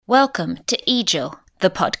Welcome to EJIL, the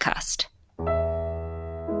podcast.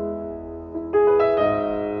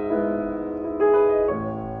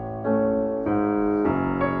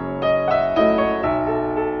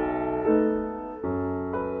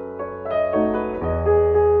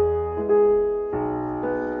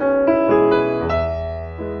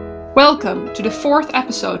 Welcome to the fourth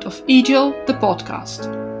episode of EJIL, the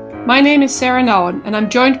podcast. My name is Sarah Nouwen and I'm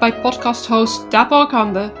joined by podcast hosts Dapo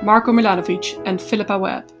Akande, Marko Milanovic and Philippa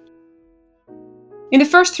Webb. In the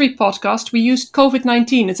first three podcasts, we used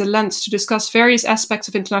COVID-19 as a lens to discuss various aspects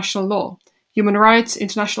of international law, human rights,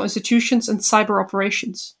 international institutions, and cyber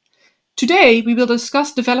operations. Today, we will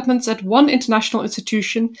discuss developments at one international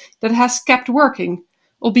institution that has kept working,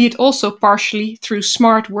 albeit also partially through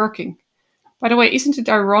smart working. By the way, isn't it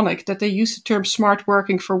ironic that they use the term smart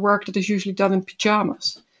working for work that is usually done in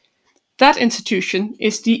pajamas? That institution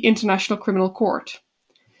is the International Criminal Court.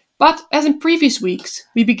 But as in previous weeks,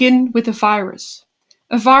 we begin with a virus.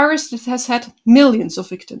 A virus that has had millions of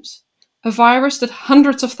victims. A virus that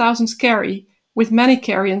hundreds of thousands carry, with many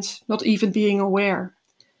carriers not even being aware.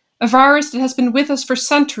 A virus that has been with us for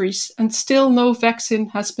centuries and still no vaccine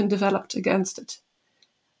has been developed against it.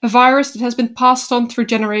 A virus that has been passed on through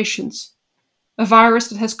generations. A virus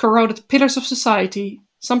that has corroded pillars of society,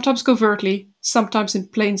 sometimes covertly, sometimes in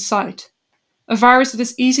plain sight. A virus that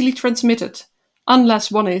is easily transmitted,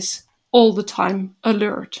 unless one is, all the time,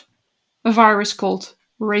 alert. A virus called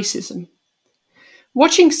racism.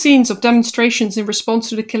 Watching scenes of demonstrations in response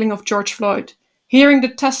to the killing of George Floyd, hearing the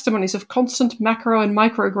testimonies of constant macro and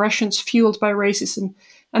microaggressions fueled by racism,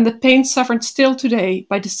 and the pain suffered still today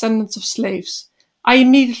by descendants of slaves, I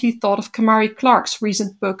immediately thought of Kamari Clark's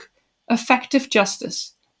recent book, Effective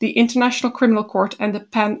Justice, the International Criminal Court and the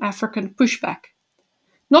Pan-African Pushback.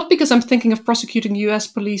 Not because I'm thinking of prosecuting US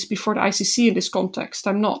police before the ICC in this context,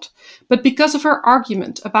 I'm not, but because of her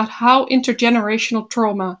argument about how intergenerational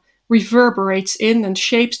trauma reverberates in and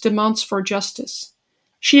shapes demands for justice.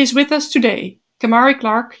 She is with us today, Kamari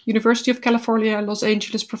Clark, University of California, Los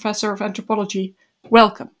Angeles Professor of Anthropology.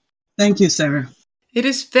 Welcome. Thank you, Sarah. It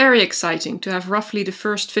is very exciting to have roughly the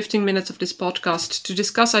first 15 minutes of this podcast to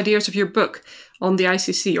discuss ideas of your book on the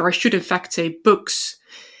ICC, or I should in fact say books,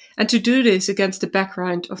 and to do this against the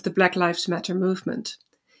background of the Black Lives Matter movement.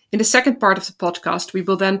 In the second part of the podcast, we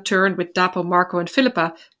will then turn with Dapo, Marko and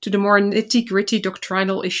Philippa to the more nitty-gritty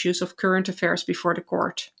doctrinal issues of current affairs before the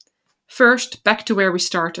court. First, back to where we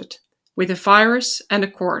started, with a virus and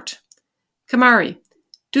a court. Kamari,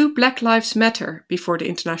 do Black Lives matter before the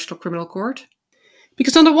International Criminal Court?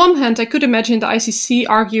 Because on the one hand, I could imagine the ICC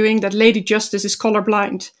arguing that Lady Justice is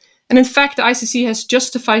colorblind. And in fact, the ICC has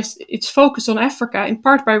justified its focus on Africa in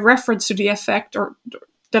part by reference to the effect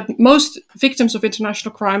that most victims of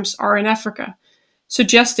international crimes are in Africa,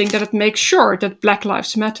 suggesting that it makes sure that Black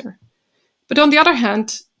Lives matter. But on the other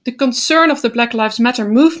hand, the concern of the Black Lives Matter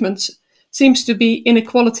movement seems to be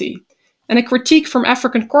inequality. And a critique from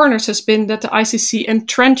African corners has been that the ICC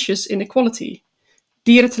entrenches inequality.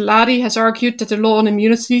 Dira Teladi has argued that the law on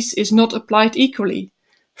immunities is not applied equally.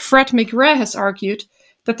 Fred McGrath has argued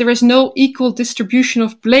that there is no equal distribution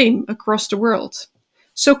of blame across the world.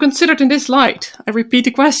 So considered in this light, I repeat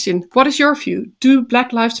the question, what is your view? Do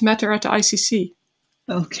Black Lives matter at the ICC?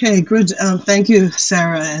 Okay, good. Thank you,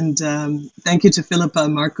 Sarah, and thank you to Philippa,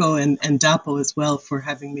 Marko, and Dapo as well for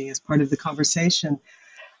having me as part of the conversation.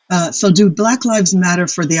 So do Black Lives matter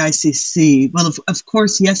for the ICC? Well, of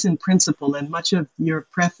course, yes, in principle, and much of your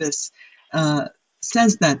preface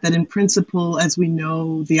says that in principle, as we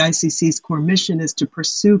know, the ICC's core mission is to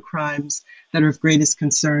pursue crimes that are of greatest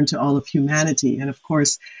concern to all of humanity. And of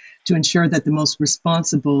course, to ensure that the most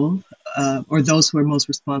responsible, or those who are most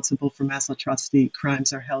responsible for mass atrocity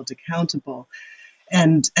crimes are held accountable.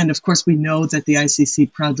 And of course, we know that the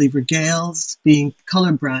ICC proudly regales being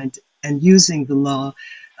colorblind and using the law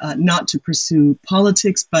not to pursue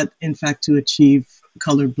politics, but in fact to achieve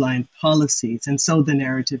colorblind policies. And so the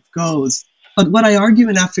narrative goes. But what I argue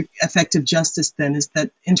in effective justice then is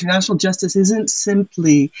that international justice isn't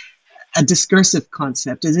simply a discursive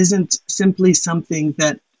concept. It isn't simply something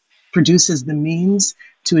that produces the means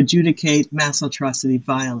to adjudicate mass atrocity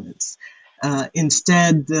violence.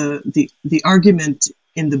 Instead, the argument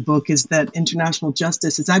in the book is that international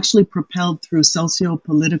justice is actually propelled through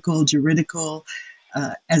socio-political, juridical,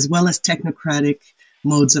 as well as technocratic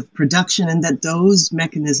modes of production, and that those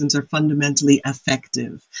mechanisms are fundamentally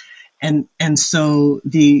effective. And so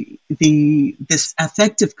this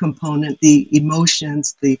affective component, the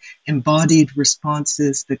emotions, the embodied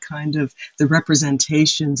responses, the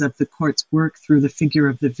representations of the court's work through the figure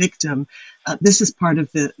of the victim, this is part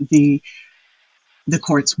of the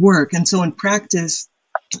court's work. And so in practice,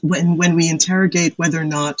 when we interrogate whether or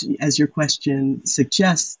not, as your question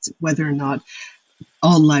suggests, whether or not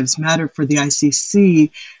all lives matter for the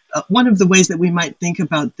ICC, one of the ways that we might think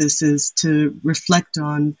about this is to reflect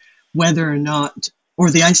on whether or not, or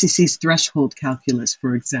the ICC's threshold calculus,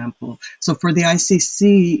 for example. So for the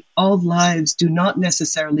ICC, all lives do not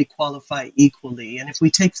necessarily qualify equally. And if we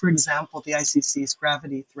take, for example, the ICC's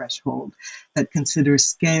gravity threshold that considers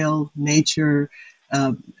scale, nature,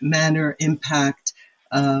 manner, impact,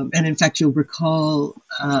 and in fact, you'll recall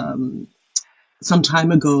some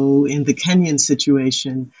time ago in the Kenyan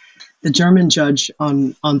situation, the German judge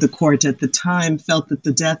on the court at the time felt that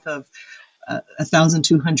the death of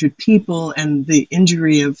 1,200 people and the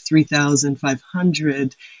injury of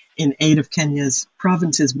 3,500 in 8 of Kenya's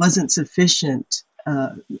provinces wasn't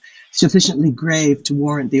sufficiently grave to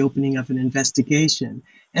warrant the opening of an investigation.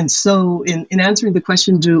 And so in answering the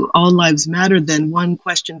question, do all lives matter, then one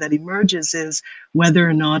question that emerges is whether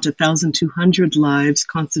or not 1,200 lives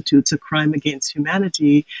constitutes a crime against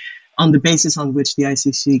humanity on the basis on which the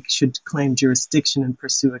ICC should claim jurisdiction and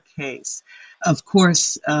pursue a case. Of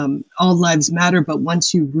course, all lives matter, but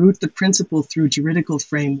once you root the principle through juridical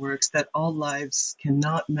frameworks that all lives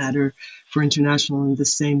cannot matter for international in the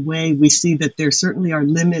same way, we see that there certainly are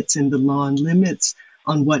limits in the law and limits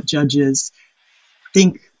on what judges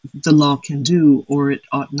think the law can do or it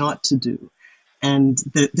ought not to do. And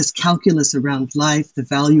this calculus around life, the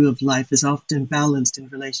value of life, is often balanced in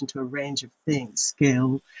relation to a range of things: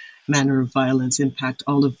 scale, manner of violence, impact,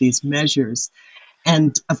 all of these measures.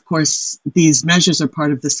 And of course, these measures are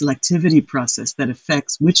part of the selectivity process that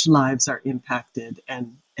affects which lives are impacted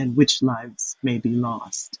and which lives may be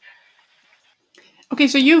lost. Okay,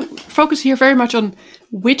 so you focus here very much on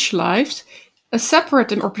which lives. A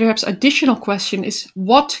separate or perhaps additional question is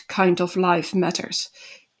what kind of life matters?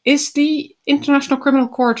 Is the International Criminal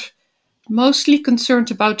Court mostly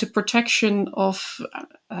concerned about the protection of,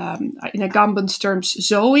 in Agamben's terms,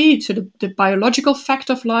 Zoe, so the biological fact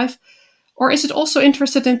of life, or is it also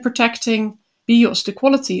interested in protecting bios, the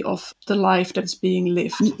quality of the life that is being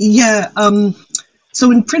lived? Yeah. So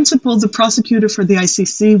in principle, the prosecutor for the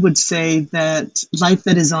ICC would say that life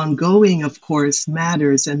that is ongoing, of course,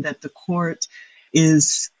 matters, and that the court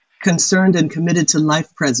is concerned and committed to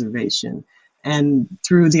life preservation. And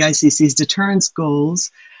through the ICC's deterrence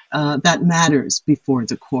goals, that matters before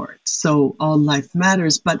the court. So all life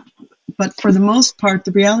matters. But for the most part,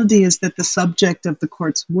 the reality is that the subject of the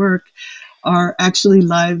court's work are actually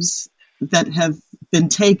lives that have been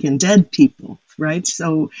taken, dead people, right?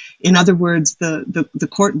 So in other words, the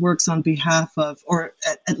court works on behalf of, or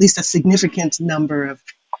at least a significant number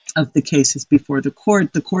of the cases before the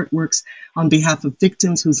court. The court works on behalf of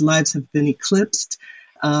victims whose lives have been eclipsed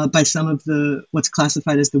by some of what's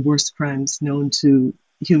classified as the worst crimes known to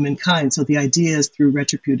humankind. So the idea is through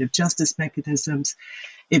retributive justice mechanisms,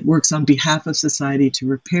 it works on behalf of society to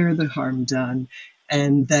repair the harm done,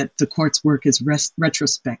 and that the court's work is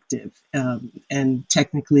retrospective and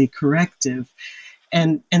technically corrective.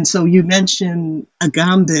 And so you mentioned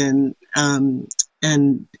Agamben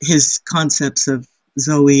and his concepts of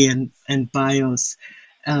Zoe and bios.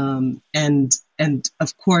 And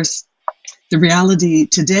of course, the reality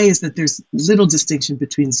today is that there's little distinction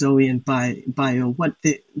between Zoe and bio. What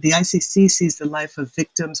the ICC sees the life of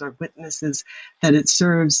victims or witnesses that it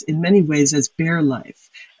serves in many ways as bare life,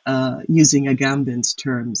 using Agamben's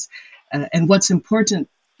terms. And what's important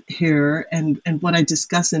here, and what I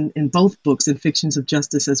discuss in both books, in Fictions of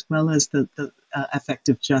Justice as well as the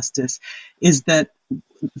Affective Justice, is that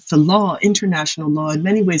the law, international law, in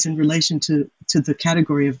many ways in relation to the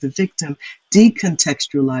category of the victim,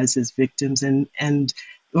 decontextualizes victims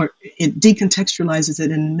or it decontextualizes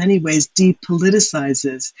it, and in many ways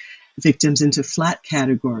depoliticizes victims into flat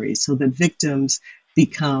categories, so that victims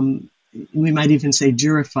become, we might even say,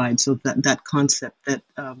 jurified. So that concept that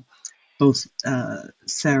both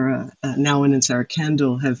Sarah Nouwen and Sarah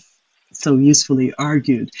Kendall have so usefully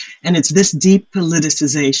argued. And it's this deep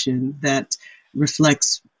politicization that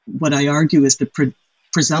reflects what I argue is the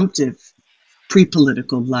presumptive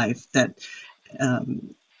pre-political life that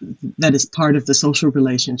is part of the social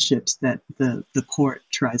relationships that the court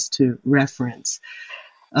tries to reference.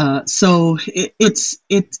 So it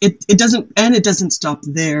doesn't stop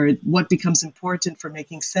there. What becomes important for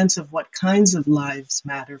making sense of what kinds of lives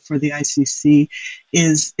matter for the ICC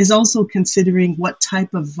is also considering what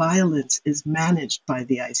type of violence is managed by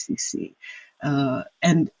the ICC.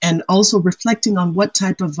 And also reflecting on what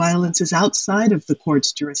type of violence is outside of the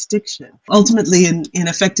court's jurisdiction. Ultimately, in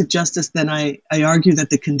Affective Justice, then I argue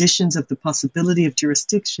that the conditions of the possibility of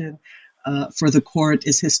jurisdiction for the court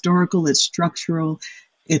is historical, it's structural,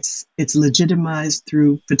 It's legitimized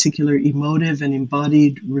through particular emotive and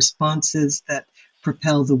embodied responses that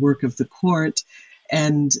propel the work of the court,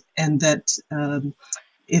 and that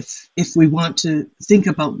if we want to think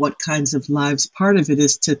about what kinds of lives, part of it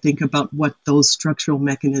is to think about what those structural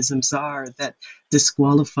mechanisms are that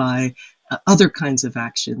disqualify other kinds of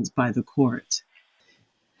actions by the court.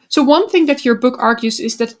 So one thing that your book argues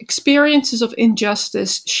is that experiences of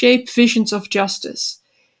injustice shape visions of justice.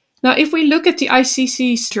 Now, if we look at the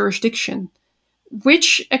ICC's jurisdiction,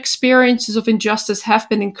 which experiences of injustice have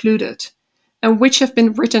been included and which have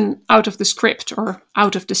been written out of the script or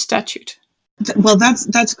out of the statute? Well,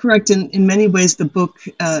 that's correct. In many ways, the book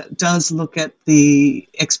does look at the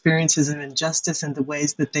experiences of injustice and the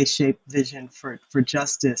ways that they shape vision for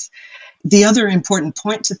justice. The other important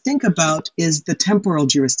point to think about is the temporal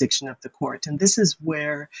jurisdiction of the court. And this is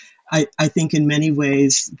where I think in many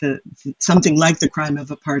ways something like the crime of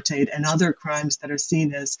apartheid and other crimes that are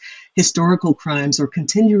seen as historical crimes or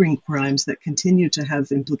continuing crimes that continue to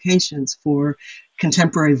have implications for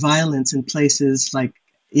contemporary violence in places like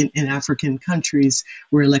in African countries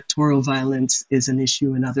where electoral violence is an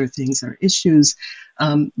issue and other things are issues.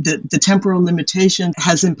 The temporal limitation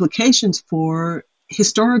has implications for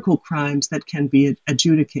historical crimes that can be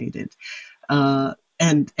adjudicated.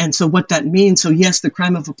 And so what that means, so yes, the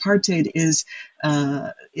crime of apartheid is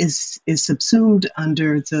subsumed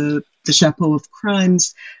under the chapeau of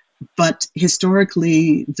crimes, but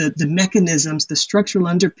historically, the mechanisms, the structural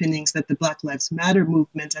underpinnings that the Black Lives Matter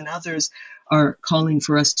movement and others are calling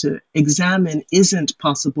for us to examine isn't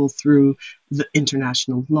possible through the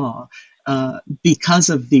international law because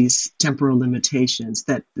of these temporal limitations,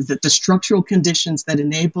 that the structural conditions that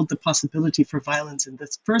enabled the possibility for violence in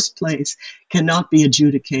this first place cannot be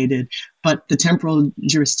adjudicated, but the temporal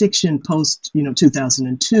jurisdiction post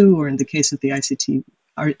 2002, or in the case of the ICTR,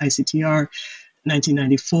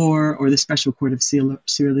 1994, or the Special Court of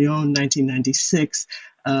Sierra Leone, 1996.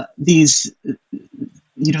 These,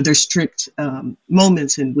 there's strict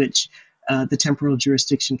moments in which the temporal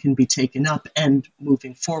jurisdiction can be taken up and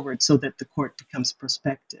moving forward so that the court becomes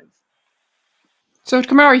prospective. So,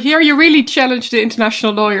 Kamari, here you really challenge the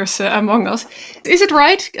international lawyers among us. Is it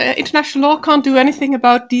right? International law can't do anything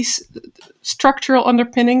about these structural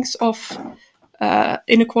underpinnings of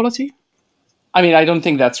inequality? I mean, I don't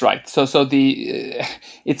think that's right. So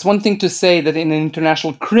it's one thing to say that in an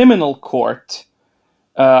international criminal court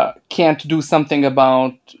can't do something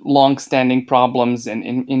about long-standing problems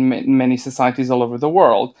in many societies all over the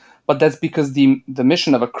world, but that's because the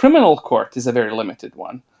mission of a criminal court is a very limited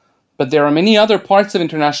one. But there are many other parts of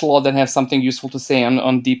international law that have something useful to say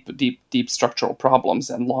on deep structural problems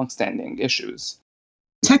and long-standing issues.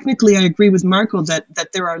 Technically, I agree with Marco that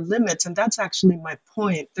there are limits, and that's actually my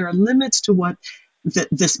point. There are limits to what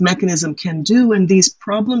this mechanism can do, and these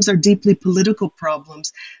problems are deeply political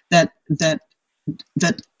problems that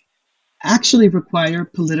actually require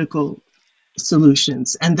political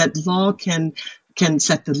solutions, and that law can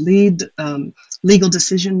set the lead. Legal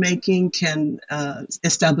decision making can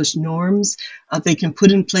establish norms. They can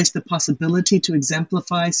put in place the possibility to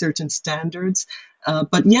exemplify certain standards.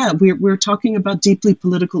 But yeah, we're talking about deeply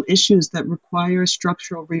political issues that require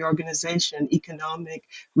structural reorganization, economic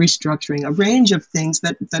restructuring, a range of things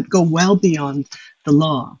that go well beyond the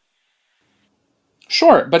law.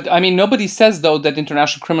 Sure, but I mean, nobody says, though, that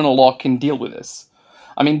international criminal law can deal with this.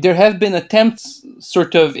 I mean, there have been attempts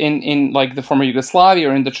sort of in like the former Yugoslavia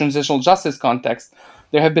or in the transitional justice context,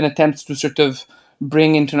 there have been attempts to sort of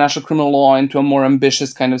bring international criminal law into a more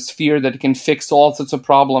ambitious kind of sphere that can fix all sorts of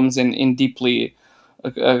problems in deeply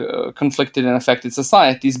conflicted and affected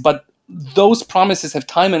societies. But those promises have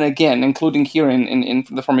time and again, including here in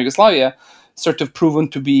the former Yugoslavia, sort of proven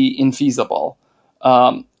to be infeasible.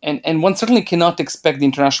 And one certainly cannot expect the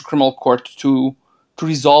International Criminal Court to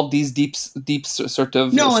resolve these deep sort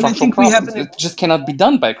of structural problems. It just cannot be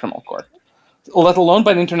done by a criminal court, let alone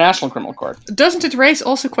by an international criminal court. Doesn't it raise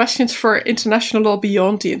also questions for international law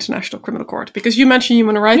beyond the International Criminal Court? Because you mentioned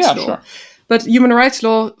human rights law. Sure. But human rights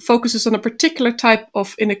law focuses on a particular type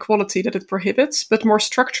of inequality that it prohibits, but more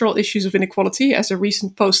structural issues of inequality, as a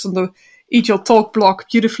recent post on the EJIL Talk blog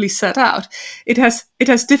beautifully set out, it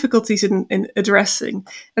has difficulties in addressing.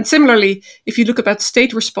 And similarly, if you look about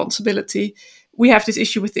state responsibility, we have this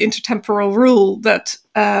issue with the intertemporal rule that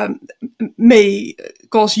may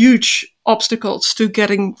cause huge obstacles to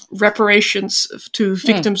getting reparations to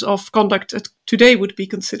victims of conduct that today would be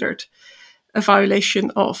considered a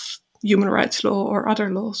violation of human rights law or other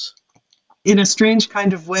laws. In a strange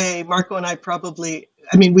kind of way, Marco and I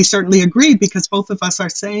we certainly agree, because both of us are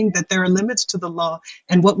saying that there are limits to the law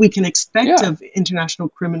and what we can expect of international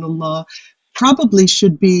criminal law. probably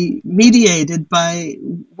should be mediated by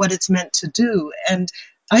what it's meant to do. And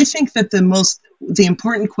I think that the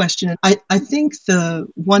important question, I think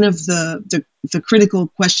one of the critical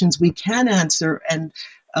questions we can answer, and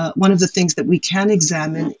one of the things that we can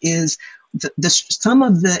examine, is some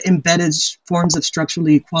of the embedded forms of structural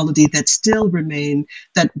equality that still remain,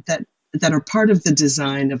 that are part of the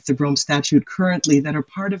design of the Rome Statute currently, that are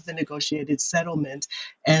part of the negotiated settlement.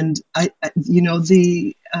 And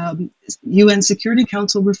the UN Security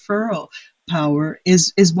Council referral power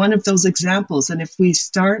is one of those examples. And if we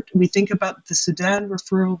think about the Sudan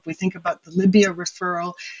referral, we think about the Libya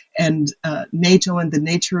referral, and NATO and the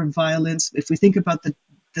nature of violence, if we think about the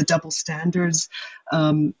double standards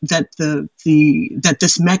that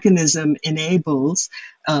this mechanism enables,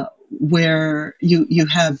 where you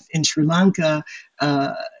have in Sri Lanka,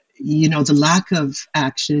 the lack of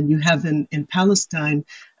action. You have in Palestine,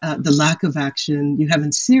 the lack of action. You have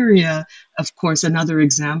in Syria, of course, another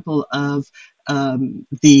example of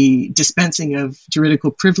the dispensing of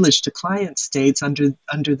juridical privilege to client states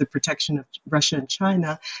under the protection of Russia and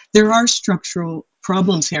China. There are structural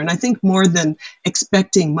problems here. And I think more than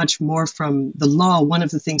expecting much more from the law, one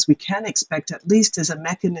of the things we can expect at least is a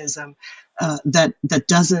mechanism that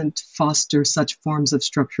doesn't foster such forms of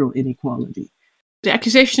structural inequality. The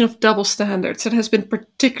accusation of double standards that has been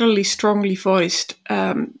particularly strongly voiced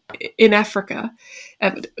in Africa,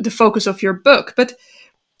 the focus of your book. But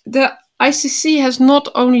the ICC has not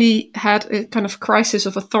only had a kind of crisis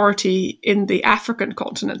of authority in the African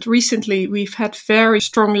continent. Recently, we've had very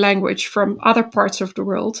strong language from other parts of the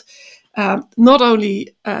world. Not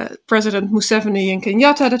only President Museveni and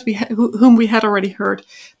Kenyatta, whom we had already heard,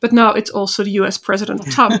 but now it's also the US President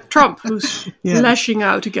Trump who's lashing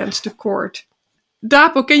out against the court.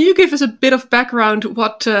 Dapo, can you give us a bit of background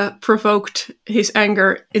what provoked his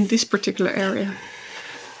anger in this particular area?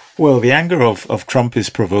 Well, the anger of Trump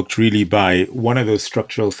is provoked really by one of those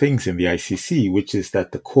structural things in the ICC, which is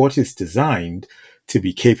that the court is designed to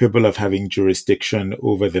be capable of having jurisdiction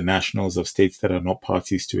over the nationals of states that are not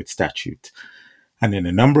parties to its statute. And in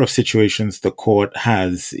a number of situations, the court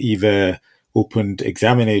has either opened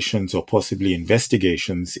examinations or possibly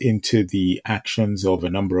investigations into the actions of a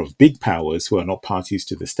number of big powers who are not parties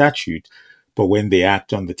to the statute, but when they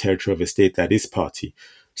act on the territory of a state that is party.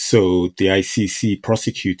 So the ICC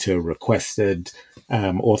prosecutor requested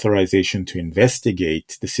authorization to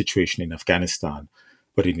investigate the situation in Afghanistan.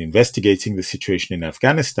 But in investigating the situation in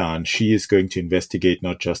Afghanistan, she is going to investigate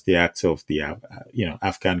not just the acts of the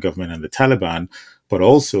Afghan government and the Taliban, but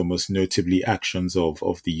also most notably actions of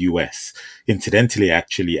the US. Incidentally,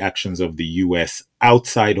 actually actions of the US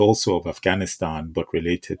outside also of Afghanistan, but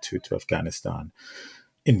related to Afghanistan.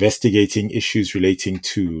 Investigating issues relating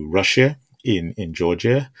to Russia in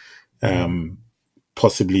Georgia,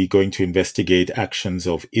 possibly going to investigate actions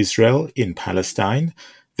of Israel in Palestine.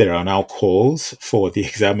 There are now calls for the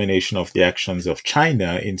examination of the actions of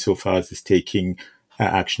China insofar as it's taking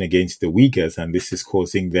action against the Uyghurs, and this is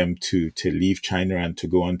causing them to leave China and to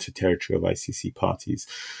go on to territory of ICC parties.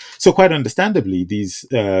 So quite understandably, these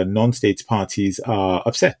non-state parties are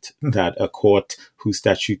upset that a court whose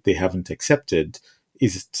statute they haven't accepted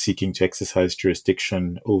is seeking to exercise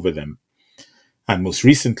jurisdiction over them. And most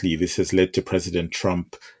recently, this has led to President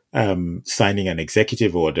Trump signing an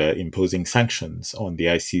executive order imposing sanctions on the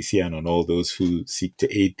ICC and on all those who seek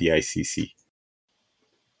to aid the ICC.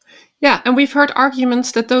 Yeah, and we've heard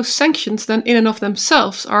arguments that those sanctions then in and of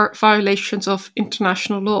themselves are violations of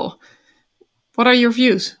international law. What are your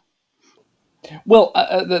views? Well,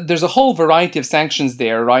 there's a whole variety of sanctions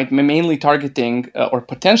there, right? Mainly targeting or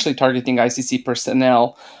potentially targeting ICC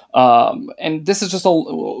personnel. And this is just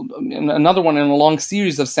another one in a long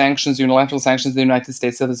series of sanctions, unilateral sanctions the United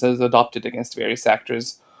States has adopted against various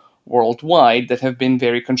actors worldwide that have been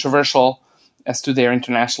very controversial as to their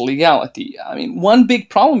international legality. I mean, one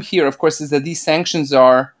big problem here, of course, is that these sanctions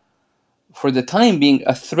are, for the time being,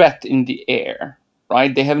 a threat in the air,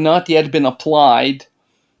 right? They have not yet been applied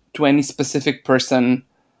to any specific person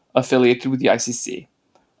affiliated with the ICC,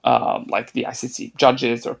 like the ICC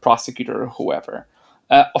judges or prosecutor or whoever.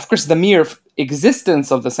 Of course, the mere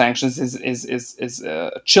existence of the sanctions is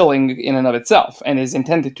chilling in and of itself and is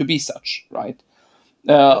intended to be such, right?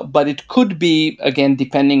 But it could be, again,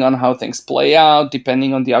 depending on how things play out,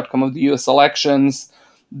 depending on the outcome of the U.S. elections,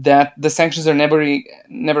 that the sanctions are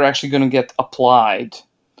never actually going to get applied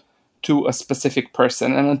to a specific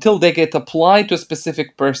person. And until they get applied to a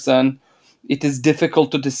specific person, it is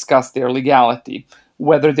difficult to discuss their legality.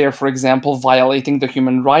 Whether they're, for example, violating the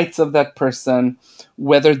human rights of that person,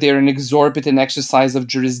 whether they're an exorbitant exercise of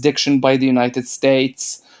jurisdiction by the United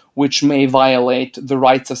States, which may violate the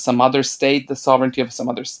rights of some other state, the sovereignty of some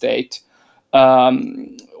other state,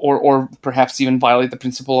 or perhaps even violate the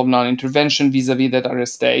principle of non-intervention vis-a-vis that other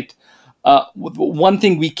state. One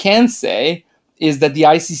thing we can say is that the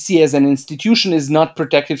ICC as an institution is not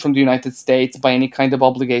protected from the United States by any kind of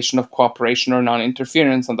obligation of cooperation or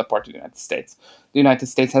non-interference on the part of the United States. The United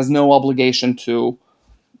States has no obligation to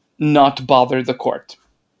not bother the court.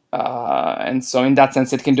 And so in that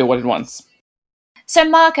sense, it can do what it wants. So,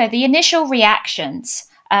 Marco, the initial reactions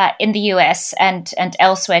in the US and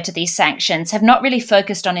elsewhere to these sanctions have not really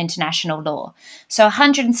focused on international law. So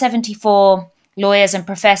 174 lawyers and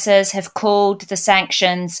professors have called the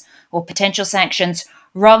sanctions or potential sanctions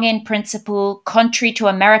wrong in principle, contrary to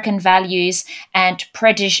American values, and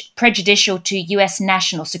prejudicial to US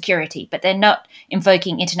national security, but they're not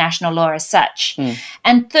invoking international law as such.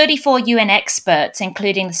 And 34 UN experts,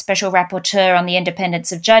 including the Special Rapporteur on the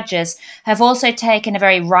Independence of Judges, have also taken a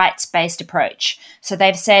very rights-based approach. So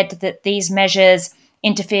they've said that these measures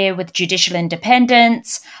interfere with judicial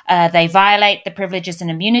independence, they violate the privileges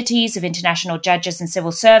and immunities of international judges and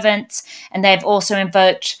civil servants, and they've also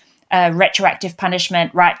invoked retroactive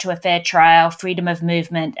punishment, right to a fair trial, freedom of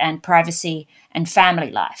movement, and privacy and family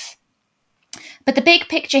life. But the big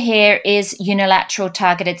picture here is unilateral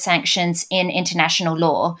targeted sanctions in international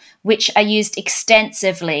law, which are used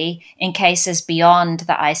extensively in cases beyond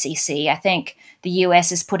the ICC. I think the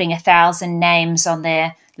US is putting 1,000 names on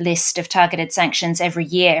their list of targeted sanctions every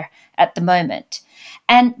year at the moment.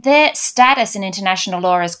 And their status in international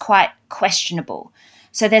law is quite questionable.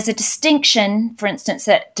 So there's a distinction, for instance,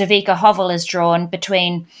 that Devika Hovel has drawn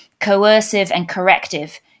between coercive and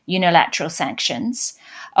corrective unilateral sanctions.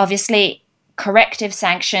 Obviously, corrective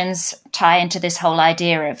sanctions tie into this whole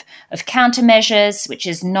idea of countermeasures, which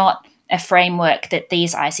is not a framework that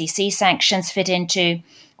these ICC sanctions fit into,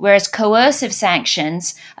 whereas coercive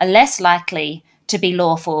sanctions are less likely to be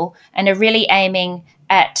lawful and are really aiming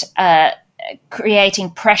at creating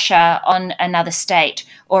pressure on another state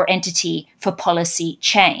or entity for policy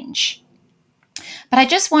change. But I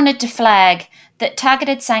just wanted to flag that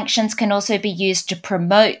targeted sanctions can also be used to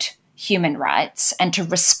promote human rights and to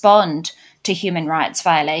respond to human rights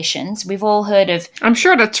violations. We've all heard of... I'm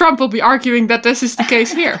sure that Trump will be arguing that this is the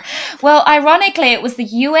case here. Well, ironically, it was the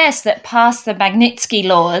US that passed the Magnitsky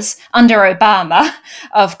laws under Obama,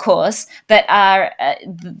 of course, that are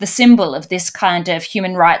the symbol of this kind of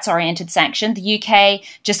human rights-oriented sanction. The UK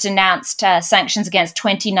just announced sanctions against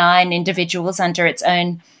 29 individuals under its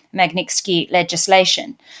own Magnitsky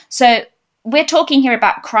legislation. So we're talking here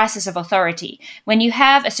about crisis of authority. When you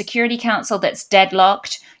have a Security Council that's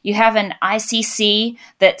deadlocked, you have an ICC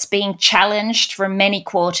that's being challenged from many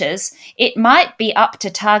quarters, it might be up to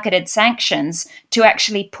targeted sanctions to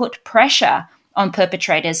actually put pressure on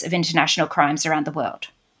perpetrators of international crimes around the world.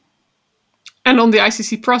 And on the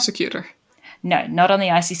ICC prosecutor. No, not on the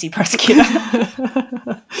ICC prosecutor.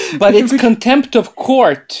 But it's contempt of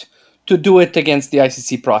court to do it against the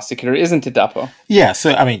ICC prosecutor, isn't it, Dapo? Yeah,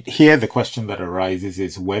 so, I mean, here the question that arises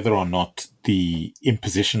is whether or not the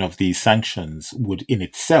imposition of these sanctions would in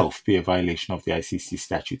itself be a violation of the ICC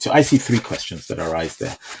statute. So I see three questions that arise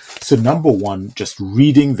there. So number one, just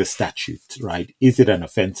reading the statute, right? Is it an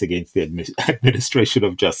offense against the administration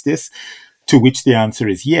of justice? To which the answer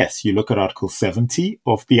is yes. You look at Article 70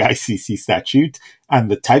 of the ICC statute and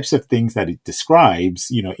the types of things that it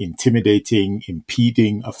describes, intimidating,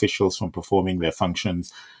 impeding officials from performing their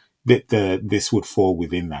functions, this would fall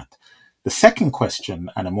within that. The second question,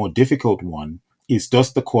 and a more difficult one, is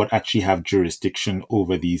does the court actually have jurisdiction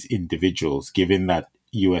over these individuals, given that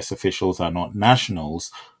US officials are not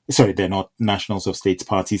nationals? Sorry, they're not nationals of states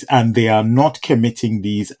parties, and they are not committing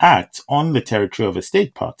these acts on the territory of a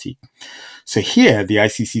state party. So here, the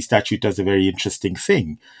ICC statute does a very interesting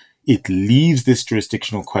thing. It leaves this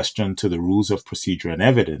jurisdictional question to the rules of procedure and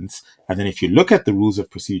evidence. And then if you look at the rules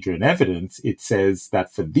of procedure and evidence, it says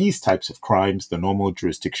that for these types of crimes, the normal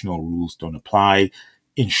jurisdictional rules don't apply.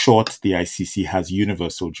 In short, the ICC has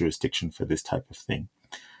universal jurisdiction for this type of thing.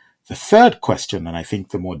 The third question, and I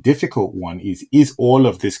think the more difficult one, is all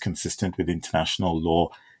of this consistent with international law,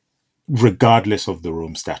 regardless of the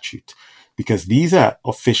Rome Statute? Because these are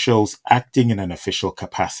officials acting in an official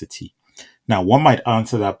capacity. Now, one might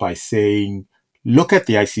answer that by saying, look at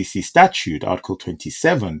the ICC statute, Article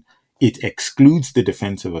 27, it excludes the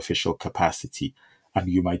defense of official capacity. And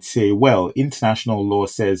you might say, well, international law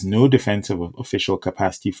says no defense of official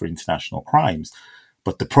capacity for international crimes.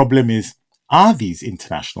 But the problem is, are these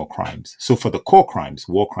international crimes? So for the core crimes,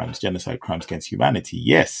 war crimes, genocide, crimes against humanity,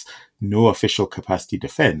 yes, no official capacity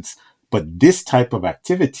defense. But this type of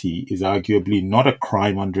activity is arguably not a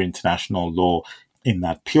crime under international law in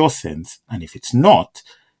that pure sense. And if it's not,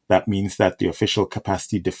 that means that the official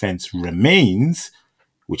capacity defense remains,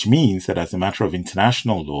 which means that as a matter of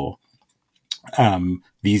international law,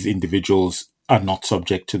 these individuals are not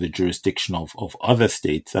subject to the jurisdiction of other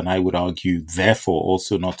states, and I would argue, therefore,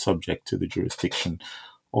 also not subject to the jurisdiction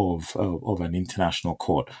of an international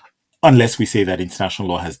court, unless we say that international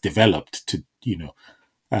law has developed to,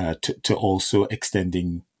 to also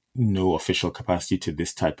extending no official capacity to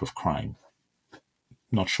this type of crime.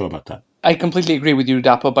 Not sure about that. I completely agree with you,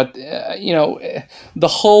 Dapo, but the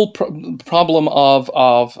whole problem of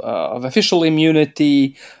official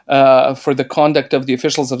immunity for the conduct of the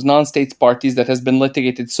officials of non-state parties that has been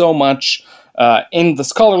litigated so much in the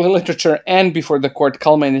scholarly literature and before the court,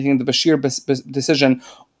 culminating in the Bashir decision,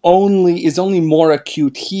 is only more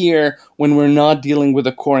acute here when we're not dealing with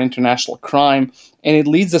a core international crime, and it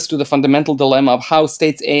leads us to the fundamental dilemma of how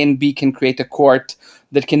states A and B can create a court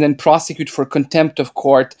that can then prosecute for contempt of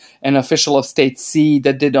court an official of state C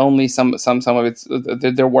that did only some of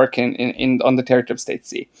their work on the territory of state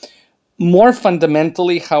C. More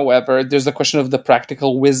fundamentally, however, there's the question of the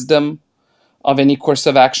practical wisdom of any course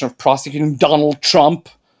of action of prosecuting Donald Trump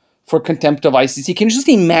for contempt of ICC. Can you just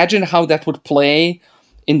imagine how that would play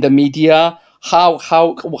in the media?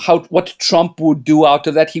 What Trump would do out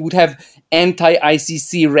of that? He would have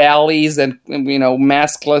anti-ICC rallies and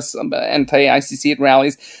maskless anti-ICC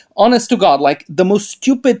rallies. Honest to God, like the most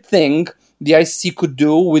stupid thing the ICC could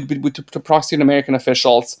do would be to prosecute American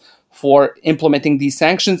officials for implementing these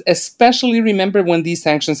sanctions, especially remember when these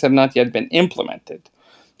sanctions have not yet been implemented.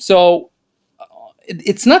 So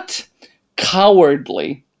it's not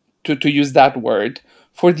cowardly, to use that word,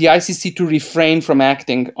 for the ICC to refrain from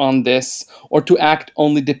acting on this or to act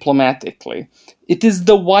only diplomatically. It is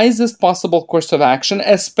the wisest possible course of action,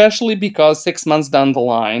 especially because 6 months down the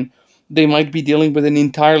line, they might be dealing with an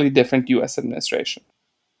entirely different US administration.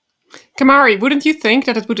 Kamari, wouldn't you think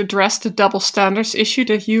that it would address the double standards issue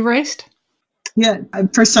that you raised? Yeah,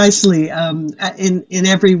 precisely. In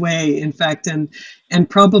every way, in fact, and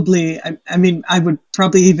probably, I would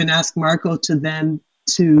probably even ask Marco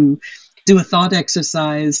to do a thought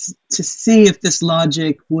exercise to see if this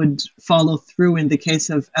logic would follow through in the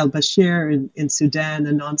case of al-Bashir in Sudan,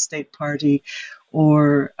 a non-state party,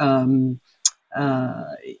 or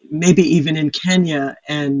maybe even in Kenya,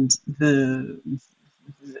 and the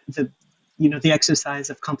exercise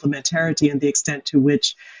of complementarity and the extent to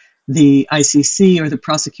which the ICC or the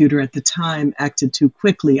prosecutor at the time acted too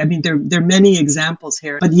quickly. I mean, there are many examples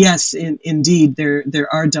here, but yes, indeed, there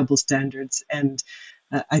are double standards, and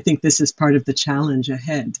I think this is part of the challenge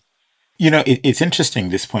ahead. It's interesting,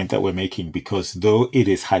 this point that we're making, because though it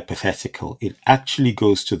is hypothetical, it actually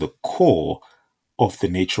goes to the core of the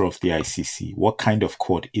nature of the ICC. What kind of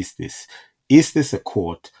court is this? Is this a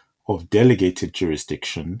court of delegated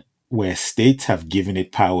jurisdiction where states have given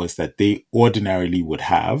it powers that they ordinarily would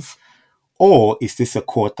have? Or is this a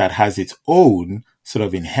court that has its own sort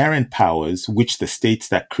of inherent powers, which the states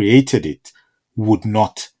that created it would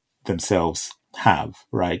not themselves have,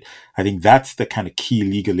 right? I think that's the kind of key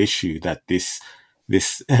legal issue that this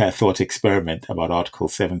thought experiment about Article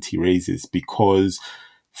 70 raises, because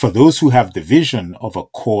for those who have the vision of a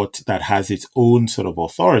court that has its own sort of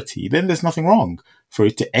authority, then there's nothing wrong for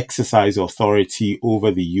it to exercise authority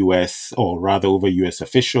over the US, or rather over US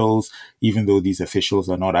officials, even though these officials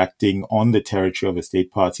are not acting on the territory of a state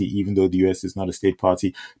party, even though the US is not a state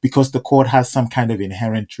party, because the court has some kind of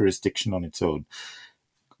inherent jurisdiction on its own.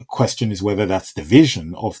 The question is whether that's the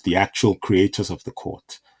vision of the actual creators of the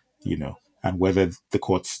court, and whether the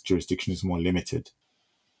court's jurisdiction is more limited.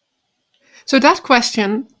 So that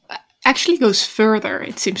question actually goes further,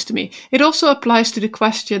 it seems to me. It also applies to the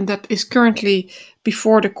question that is currently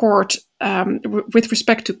before the court with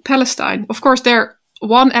respect to Palestine. Of course,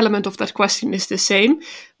 one element of that question is the same.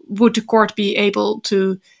 Would the court be able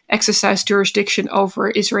to exercise jurisdiction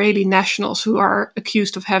over Israeli nationals who are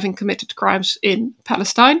accused of having committed crimes in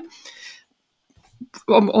Palestine?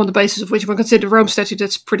 On the basis of which one consider the Rome Statute,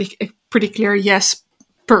 that's pretty clear, yes,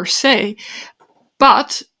 per se.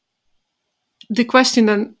 But the question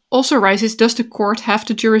then also arises, does the court have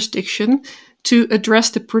the jurisdiction to address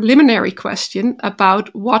the preliminary question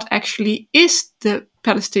about what actually is the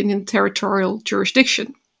Palestinian territorial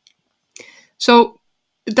jurisdiction? So,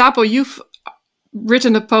 Dapo, you've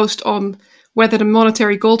written a post on whether the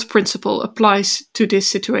monetary gold principle applies to this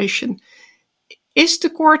situation. Is the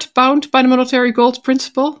court bound by the monetary gold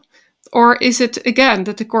principle? Or is it, again,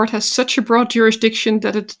 that the court has such a broad jurisdiction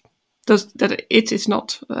that it is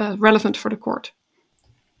not relevant for the court?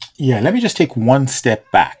 Yeah, let me just take one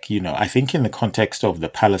step back. I think in the context of the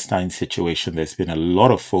Palestine situation, there's been a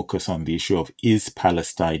lot of focus on the issue of, is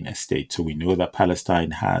Palestine a state? So we know that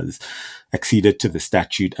Palestine has acceded to the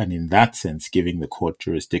statute and in that sense, giving the court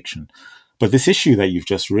jurisdiction. But this issue that you've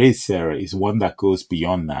just raised, Sarah, is one that goes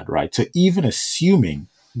beyond that, right? So even assuming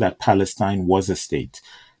that Palestine was a state,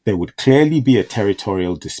 there would clearly be a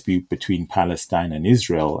territorial dispute between Palestine and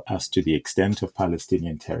Israel as to the extent of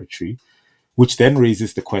Palestinian territory, which then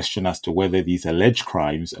raises the question as to whether these alleged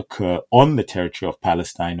crimes occur on the territory of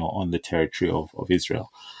Palestine or on the territory of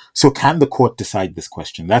Israel. So can the court decide this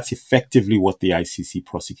question? That's effectively what the ICC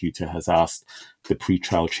prosecutor has asked the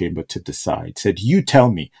pretrial chamber to decide. Said, you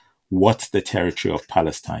tell me, what's the territory of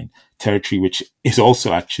Palestine? Territory which is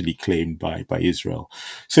also actually claimed by Israel.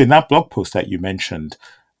 So in that blog post that you mentioned,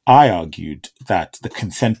 I argued that the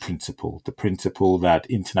consent principle, the principle that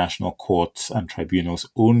international courts and tribunals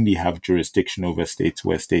only have jurisdiction over states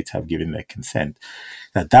where states have given their consent,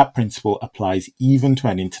 that principle applies even to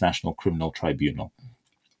an international criminal tribunal.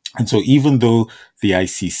 And so even though the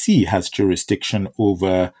ICC has jurisdiction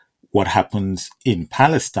over what happens in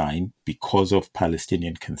Palestine because of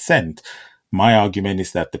Palestinian consent, my argument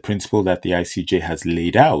is that the principle that the ICJ has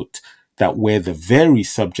laid out, that where the very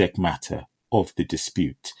subject matter of the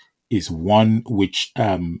dispute is one which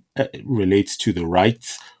relates to the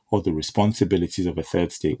rights or the responsibilities of a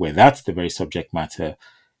third state, where that's the very subject matter,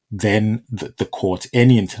 then the court,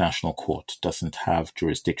 any international court, doesn't have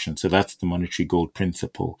jurisdiction. So that's the monetary gold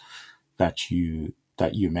principle that you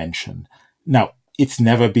mentioned. Now, it's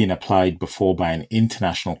never been applied before by an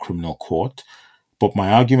international criminal court, but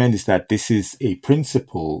my argument is that this is a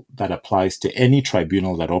principle that applies to any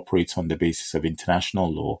tribunal that operates on the basis of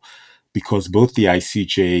international law, because both the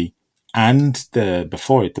ICJ and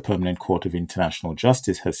before it, the Permanent Court of International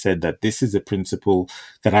Justice has said that this is a principle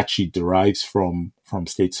that actually derives from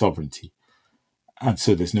state sovereignty. And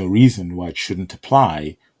so there's no reason why it shouldn't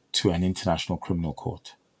apply to an international criminal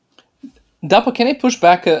court. Dapo, can I push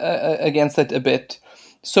back against that a bit?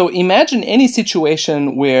 So imagine any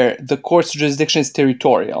situation where the court's jurisdiction is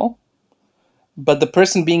territorial, but the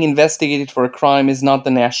person being investigated for a crime is not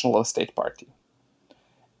the national or state party.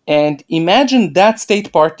 And imagine that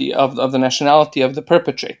state party of the nationality of the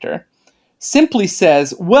perpetrator simply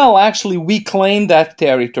says, well, actually, we claim that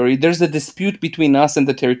territory. There's a dispute between us and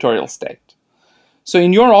the territorial state. So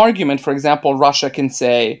in your argument, for example, Russia can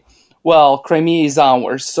say, well, Crimea is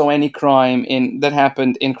ours, so any crime that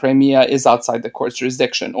happened in Crimea is outside the court's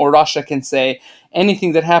jurisdiction. Or Russia can say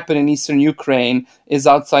anything that happened in eastern Ukraine is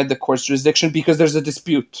outside the court's jurisdiction because there's a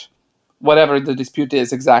dispute, whatever the dispute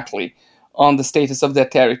is exactly, on the status of that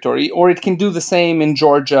territory. Or it can do the same in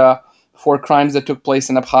Georgia for crimes that took place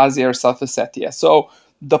in Abkhazia or South Ossetia. So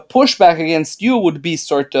the pushback against you would be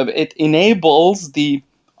sort of, it enables the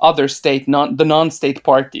other state, the non-state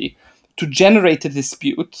party, to generate a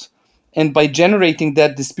dispute, and by generating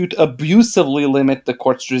that dispute, abusively limit the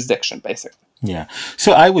court's jurisdiction, basically. Yeah.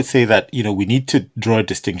 So I would say that, we need to draw a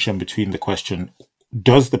distinction between the question,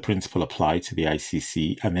 does the principle apply to the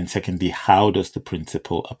ICC? And then secondly, how does the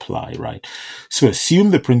principle apply, right? So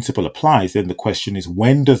assume the principle applies, then the question is,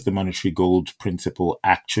 when does the monetary gold principle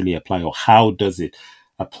actually apply, or how does it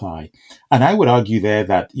apply? And I would argue there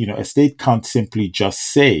that, a state can't simply just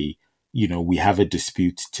say, we have a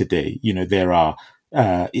dispute today. There are,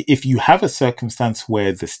 if you have a circumstance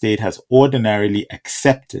where the state has ordinarily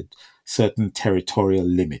accepted certain territorial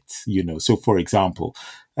limits, so for example,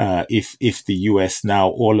 if the US now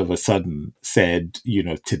all of a sudden said,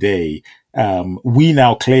 today, we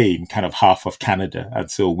now claim kind of half of Canada, and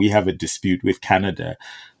so we have a dispute with Canada,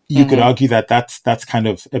 you could argue that that's kind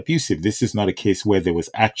of abusive. This is not a case where there was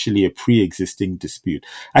actually a pre-existing dispute.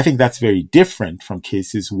 I think that's very different from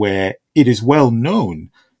cases where it is well known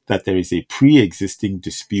that there is a pre-existing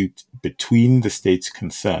dispute between the states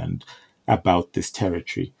concerned about this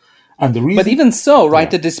territory. And the reason, but even so,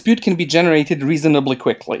 right, the dispute can be generated reasonably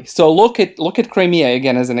quickly. So look at Crimea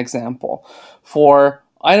again as an example. For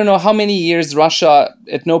I don't know how many years Russia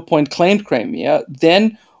at no point claimed Crimea.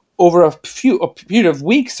 Then over a period of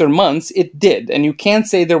weeks or months, it did. And you can't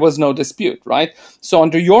say there was no dispute, right? So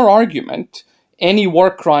under your argument, any war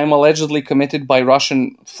crime allegedly committed by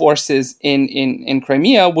Russian forces in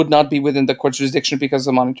Crimea would not be within the court's jurisdiction because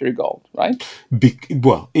of monetary gold, right?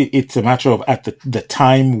 It's a matter of at the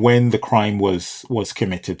time when the crime was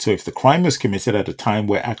committed. So if the crime was committed at a time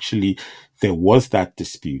where actually there was that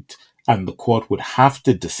dispute and the court would have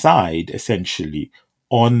to decide essentially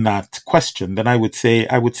on that question, then I would say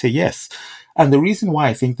yes. And the reason why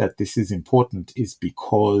I think that this is important is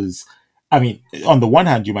because I mean, on the one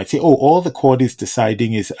hand, you might say, oh, all the court is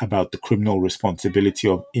deciding is about the criminal responsibility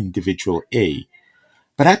of individual A.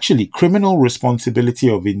 But actually, criminal responsibility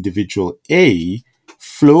of individual A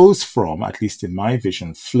flows from, at least in my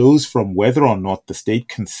vision, flows from whether or not the state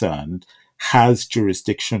concerned has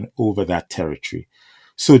jurisdiction over that territory.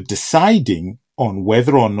 So deciding on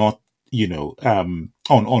whether or not,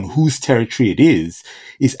 on whose territory it is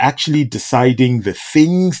actually deciding the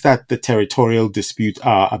things that the territorial dispute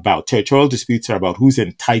are about. Territorial disputes are about who's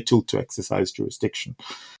entitled to exercise jurisdiction.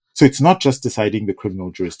 So it's not just deciding the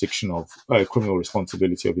criminal jurisdiction of criminal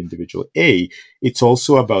responsibility of individual A. It's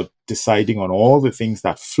also about deciding on all the things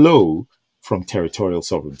that flow from territorial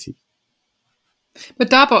sovereignty. But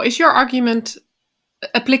Dapo, is your argument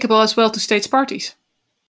applicable as well to states parties?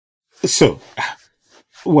 So,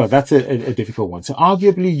 well, that's a difficult one. So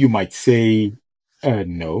arguably you might say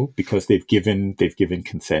no, because they've given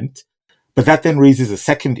consent. But that then raises a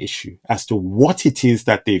second issue as to what it is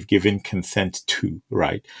that they've given consent to,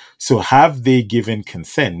 right? So have they given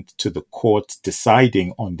consent to the court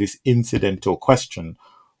deciding on this incidental question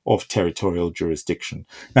of territorial jurisdiction?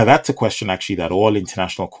 Now, that's a question actually that all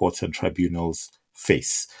international courts and tribunals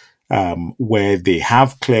face, where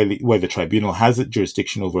the tribunal has a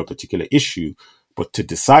jurisdiction over a particular issue, but to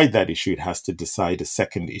decide that issue, it has to decide a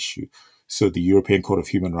second issue. So the European Court of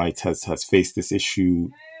Human Rights has faced this issue,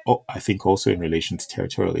 I think also in relation to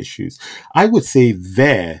territorial issues. I would say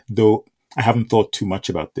there, though I haven't thought too much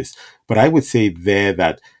about this, but I would say there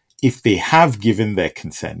that if they have given their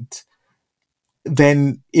consent,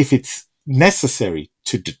 then if it's necessary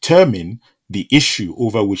to determine the issue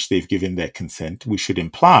over which they've given their consent, we should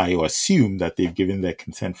imply or assume that they've given their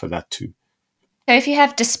consent for that too. So if you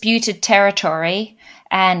have disputed territory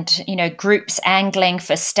and, groups angling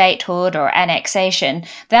for statehood or annexation,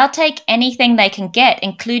 they'll take anything they can get,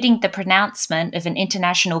 including the pronouncement of an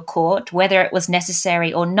international court, whether it was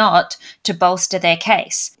necessary or not, to bolster their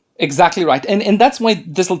case. Exactly right. And that's why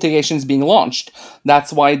this litigation is being launched.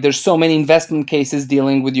 That's why there's so many investment cases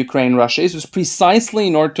dealing with Ukraine, Russia. It was precisely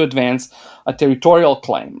in order to advance a territorial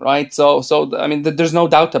claim, right? So I mean, there's no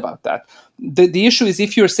doubt about that. The issue is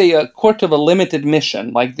if you're, say, a court of a limited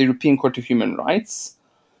mission, like the European Court of Human Rights,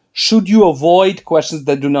 should you avoid questions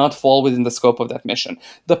that do not fall within the scope of that mission?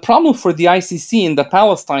 The problem for the ICC in the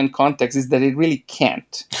Palestine context is that it really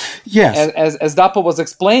can't. Yes. As Dapo was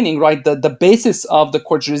explaining, right, the basis of the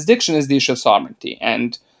court jurisdiction is the issue of sovereignty.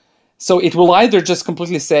 And so it will either just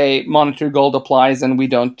completely say monetary gold applies and we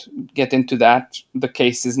don't get into that, the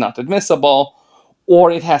case is not admissible,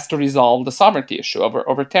 or it has to resolve the sovereignty issue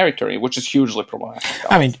over territory, which is hugely problematic.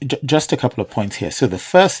 I mean, just a couple of points here. So the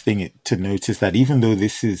first thing to note is that even though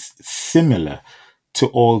this is similar to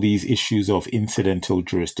all these issues of incidental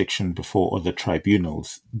jurisdiction before other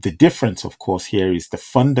tribunals, the difference, of course, here is the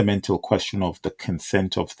fundamental question of the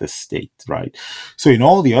consent of the state, right? So in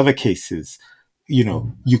all the other cases,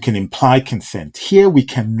 you can imply consent. Here, we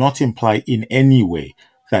cannot imply in any way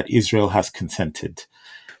that Israel has consented.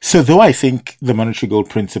 So though I think the monetary gold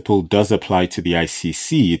principle does apply to the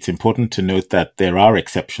ICC, it's important to note that there are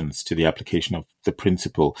exceptions to the application of the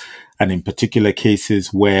principle, and in particular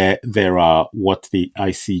cases where there are what the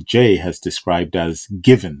ICJ has described as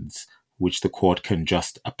givens, which the court can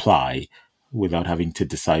just apply without having to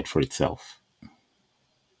decide for itself.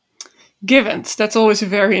 Givens, that's always a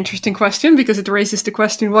very interesting question because it raises the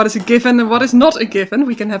question, what is a given and what is not a given?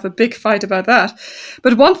 We can have a big fight about that.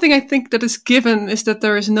 But one thing I think that is given is that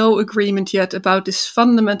there is no agreement yet about this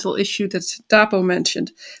fundamental issue that Dapo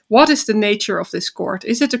mentioned. What is the nature of this court?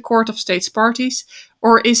 Is it a court of states parties,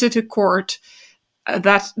 or is it a court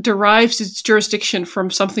that derives its jurisdiction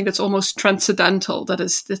from something that's almost transcendental,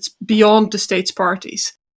 that's beyond the states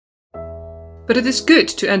parties? But it is good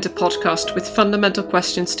to end a podcast with fundamental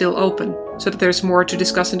questions still open, so that there's more to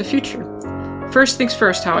discuss in the future. First things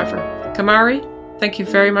first, however. Kamari, thank you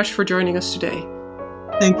very much for joining us today.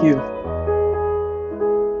 Thank you.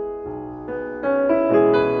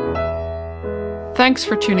 Thanks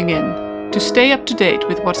for tuning in. To stay up to date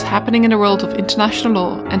with what's happening in the world of international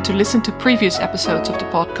law and to listen to previous episodes of the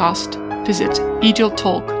podcast, visit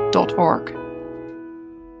egiltalk.org.